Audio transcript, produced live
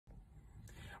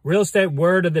Real estate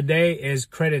word of the day is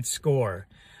credit score.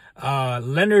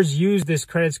 Lenders use this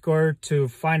credit score to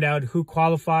find out who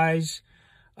qualifies,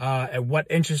 at what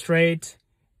interest rate,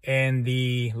 and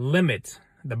the limit,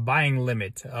 the buying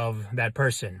limit of that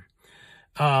person.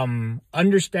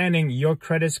 Understanding your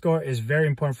credit score is very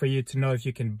important for you to know if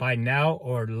you can buy now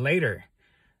or later.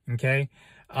 Okay.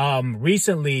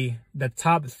 Recently, the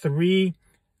top 3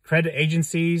 credit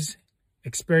agencies,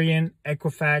 Experian,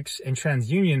 Equifax, and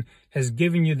TransUnion, has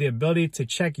given you the ability to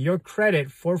check your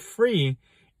credit for free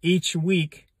each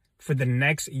week for the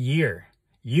next year.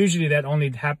 Usually that only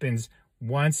happens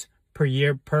once per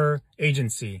year per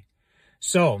agency.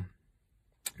 So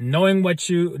knowing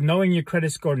your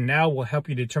credit score now will help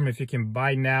you determine if you can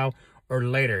buy now or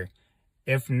later.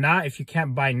 If not, if you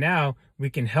can't buy now,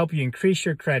 we can help you increase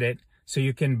your credit so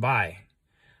you can buy.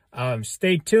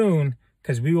 Stay tuned,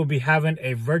 because we will be having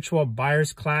a virtual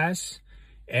buyer's class,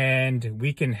 and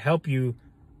we can help you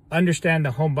understand the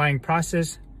home buying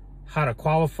process, how to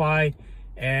qualify,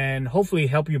 and hopefully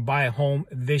help you buy a home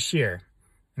this year.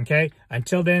 Okay?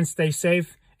 Until then, stay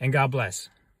safe and God bless.